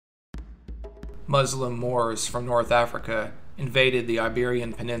Muslim Moors from North Africa invaded the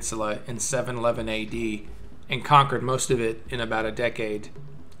Iberian Peninsula in 711 AD and conquered most of it in about a decade.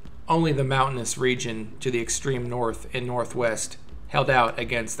 Only the mountainous region to the extreme north and northwest held out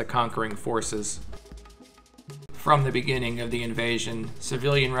against the conquering forces. From the beginning of the invasion,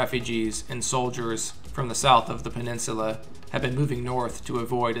 civilian refugees and soldiers from the south of the peninsula have been moving north to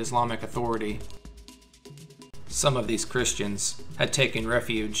avoid Islamic authority. Some of these Christians had taken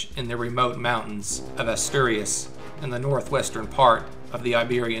refuge in the remote mountains of Asturias in the northwestern part of the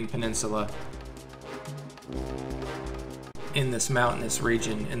Iberian Peninsula. In this mountainous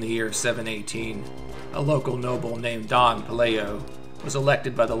region in the year 718, a local noble named Don Pelayo was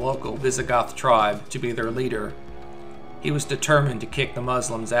elected by the local Visigoth tribe to be their leader. He was determined to kick the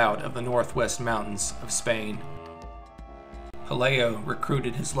Muslims out of the northwest mountains of Spain. Pelayo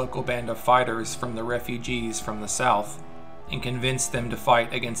recruited his local band of fighters from the refugees from the south and convinced them to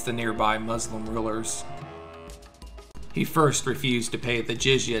fight against the nearby Muslim rulers. He first refused to pay the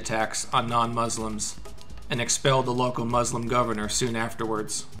jizya tax on non-Muslims and expelled the local Muslim governor soon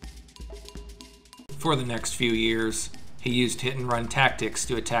afterwards. For the next few years, he used hit-and-run tactics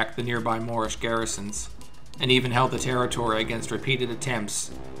to attack the nearby Moorish garrisons, and even held the territory against repeated attempts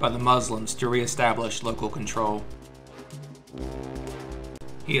by the Muslims to re-establish local control.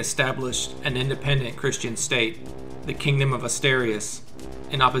 He established an independent Christian state, the Kingdom of Asturias,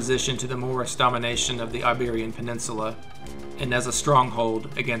 in opposition to the Moorish domination of the Iberian Peninsula, and as a stronghold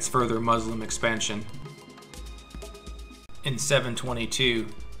against further Muslim expansion. In 722,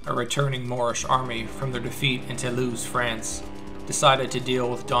 a returning Moorish army from their defeat in Toulouse, France, decided to deal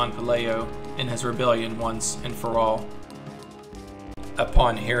with Don Pelayo and his rebellion once and for all.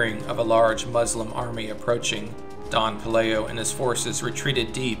 Upon hearing of a large Muslim army approaching, Don Pelayo and his forces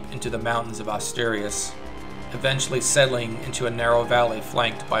retreated deep into the mountains of Asturias, eventually settling into a narrow valley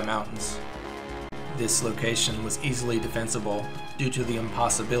flanked by mountains. This location was easily defensible due to the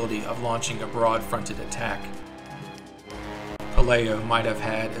impossibility of launching a broad-fronted attack. Pelayo might have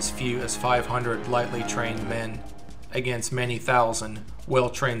had as few as 500 lightly trained men against many thousand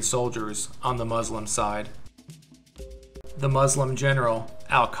well-trained soldiers on the Muslim side. The Muslim general,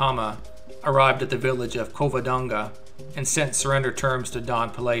 Al-Qama, arrived at the village of Covadonga and sent surrender terms to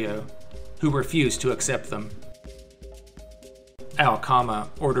Don Pelayo, who refused to accept them. Al-Qama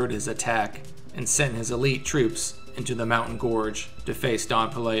ordered his attack and sent his elite troops into the mountain gorge to face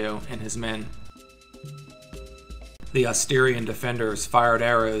Don Pelayo and his men. The Asturian defenders fired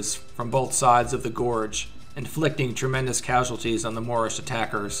arrows from both sides of the gorge, inflicting tremendous casualties on the Moorish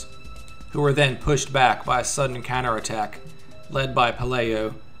attackers, who were then pushed back by a sudden counterattack led by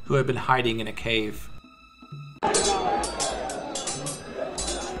Pelayo, who had been hiding in a cave.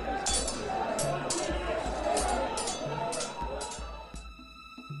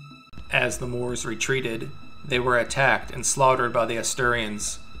 As the Moors retreated, they were attacked and slaughtered by the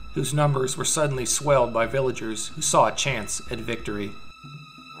Asturians, whose numbers were suddenly swelled by villagers who saw a chance at victory.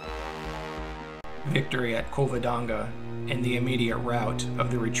 Victory at Covadonga and the immediate rout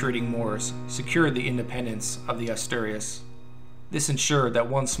of the retreating Moors secured the independence of the Asturias. This ensured that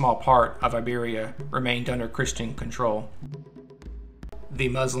one small part of Iberia remained under Christian control. The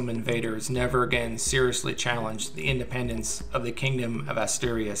Muslim invaders never again seriously challenged the independence of the Kingdom of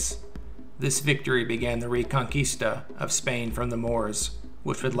Asturias. This victory began the Reconquista of Spain from the Moors,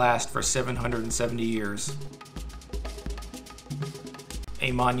 which would last for 770 years.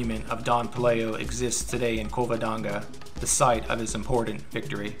 A monument of Don Pelayo exists today in Covadonga, the site of his important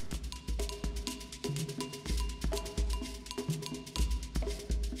victory.